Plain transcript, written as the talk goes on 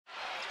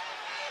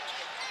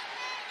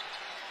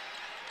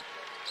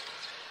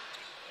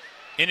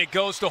And it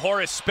goes to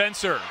Horace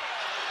Spencer.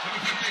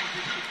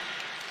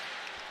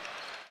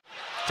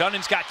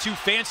 Dunnan's got too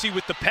fancy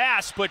with the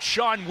pass, but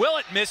Sean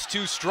Willett missed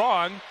too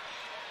strong.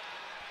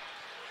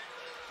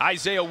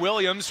 Isaiah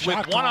Williams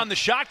with one on the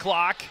shot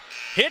clock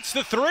hits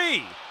the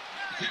three.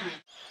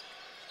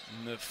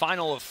 In the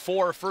final of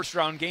 4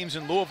 first-round games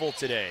in Louisville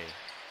today.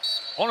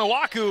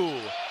 Onuaku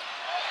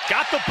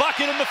got the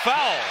bucket and the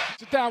foul.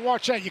 Sit down,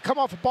 watch that. You come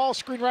off a ball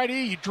screen right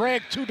here, you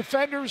drag 2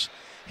 defenders,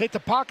 hit the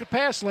pocket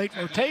pass, late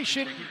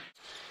rotation.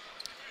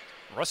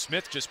 Russ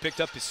Smith just picked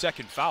up his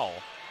 2nd foul.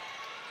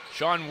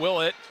 Sean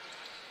Willett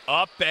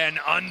up and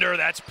under,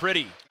 that's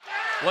pretty.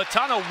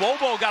 Latana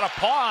Wobo got a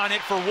paw on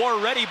it for War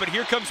Ready, but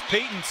here comes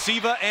Peyton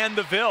Siva and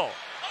the Ville.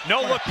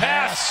 No look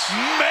pass,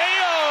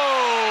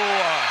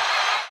 Mayo!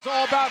 It's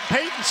all about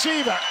Peyton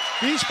Siva.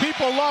 These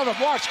people love him.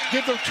 Watch,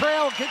 give them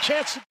trail, get a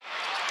chance.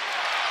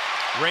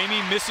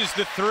 Ramey misses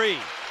the 3.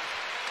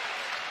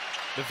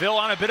 The Ville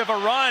on a bit of a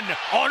run.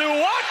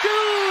 Onuaku!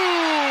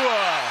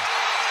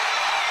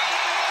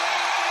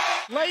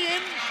 Lay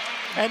in,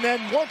 and then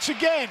once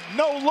again,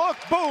 no look,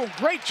 boom.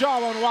 Great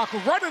job on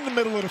Onuaku, right in the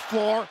middle of the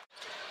floor.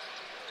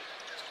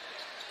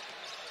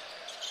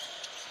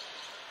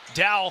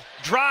 Dow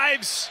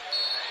drives,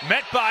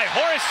 met by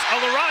Horace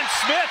Laurent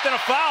Smith, and a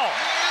foul.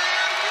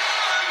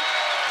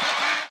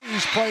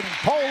 He's played in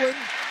Poland,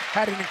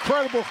 had an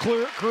incredible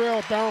career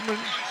at Bellarmine.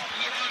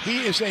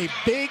 He is a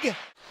big...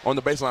 On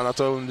the baseline, I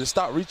told him to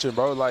stop reaching,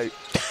 bro. Like,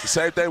 the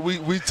same thing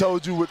we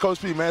told you with Coach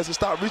P, man. So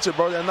stop reaching,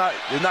 bro. You're not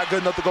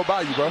good enough to go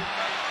by you, bro.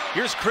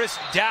 Here's Chris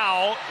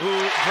Dow, who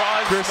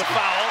draws the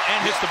foul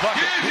and hits the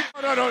bucket.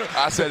 No.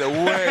 I said it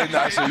way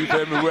nicer. You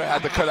feel me? We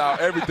had to cut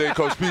out everything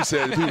Coach P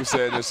said if he was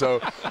saying it.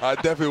 So I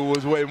definitely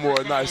was way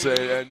more nicer.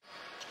 And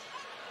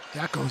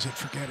that goes in,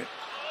 forget it.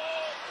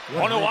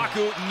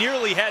 Onuaku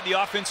nearly had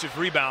the offensive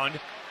rebound.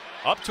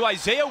 Up to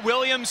Isaiah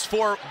Williams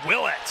for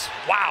Willett.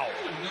 Wow.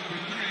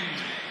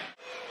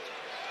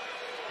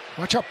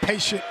 Watch how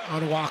patient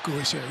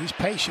Onuaku is here. He's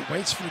patient,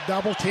 waits for the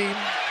double team.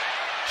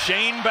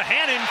 Shane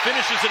Bohannon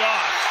finishes it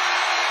off.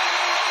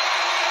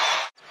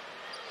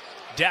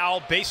 Dow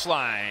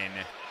baseline.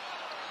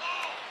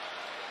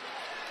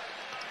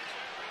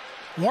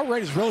 War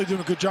is really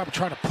doing a good job of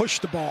trying to push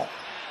the ball.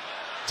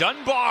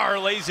 Dunbar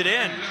lays it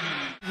in.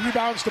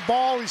 Rebounds the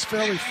ball, he's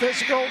fairly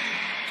physical.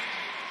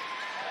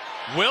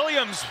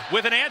 Williams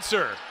with an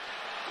answer.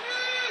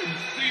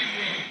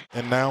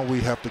 And now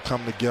we have to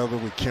come together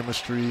with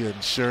chemistry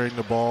and sharing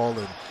the ball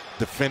and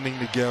defending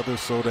together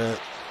so that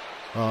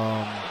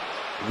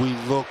we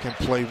look and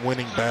play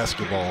winning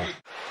basketball.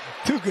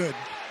 Too good.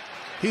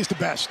 He's the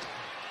best.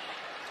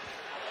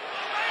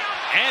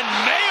 And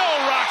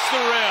Mayo rocks the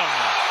rim.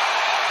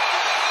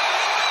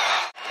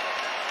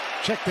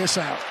 Check this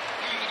out.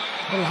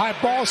 Little high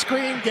ball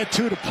screen, get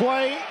 2 to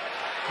play.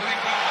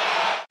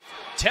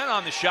 10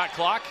 on the shot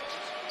clock.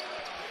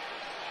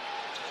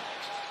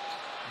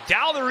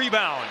 Dow the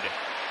rebound.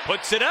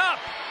 Puts it up.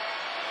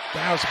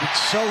 Dow's been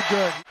so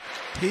good.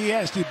 He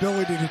has the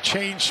ability to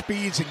change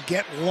speeds and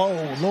get low.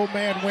 Low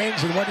man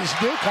wins, and what does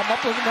he do? Come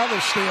up with another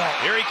steal.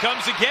 Here he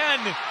comes again.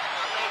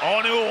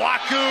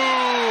 Onuaku.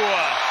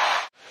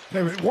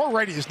 War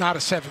Ready is not a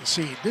 7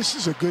 seed. This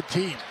is a good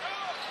team.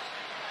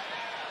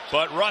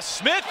 But Russ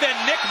Smith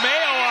and Nick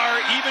Mayo are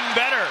even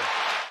better.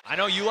 I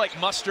know you like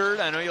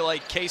mustard, I know you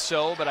like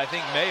queso, but I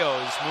think Mayo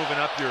is moving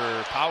up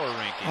your power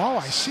rankings. Oh,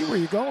 I see where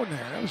you're going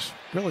there. That was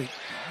really,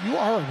 you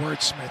are a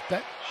wordsmith.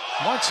 That,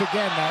 once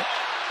again, that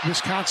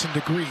Wisconsin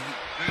degree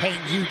paying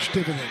huge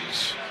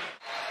dividends.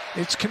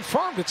 It's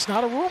confirmed. It's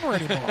not a rumor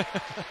anymore.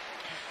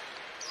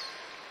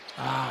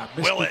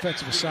 Missed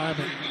defensive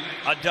assignment.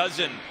 A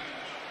dozen.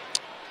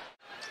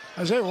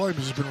 Isaiah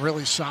Williams has been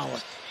really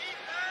solid.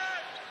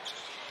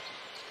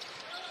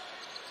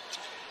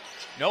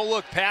 No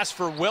look pass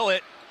for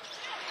Willett.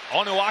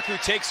 Onuaku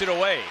takes it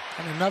away.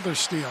 And another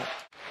steal.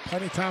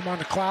 Plenty of time on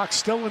the clock,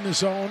 still in the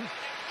zone.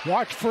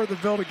 Watch for the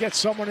Ville to get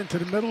someone into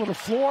the middle of the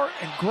floor,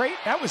 and great,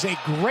 that was a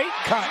great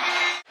cut.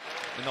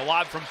 And the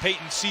lob from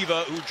Peyton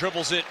Siva, who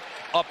dribbles it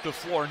up the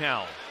floor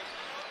now.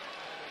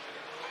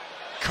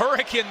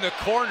 Kurek in the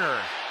corner.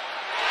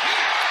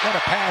 What a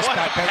pass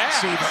by Peyton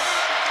Siva.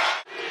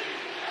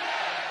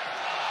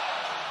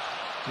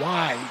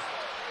 Why?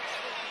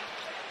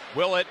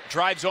 Willett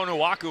drives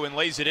Onuaku and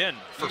lays it in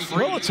for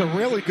free. Willett's a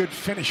really good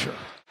finisher.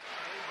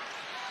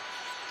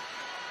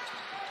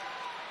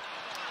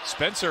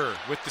 Spencer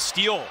with the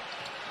steal.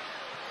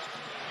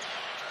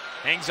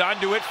 Hangs on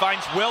to it,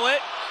 finds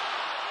Willett.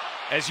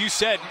 As you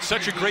said,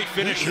 such a great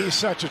finisher. He's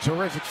such a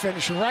terrific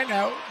finisher. Right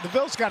now, the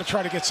Ville's got to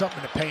try to get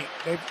something to paint.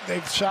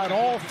 They've shot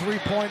all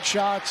 3-point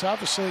shots.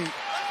 Obviously,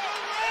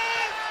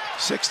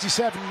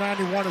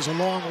 67-91 is a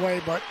long way,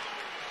 but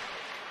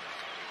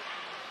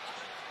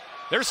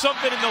there's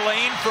something in the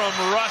lane from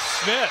Russ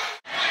Smith.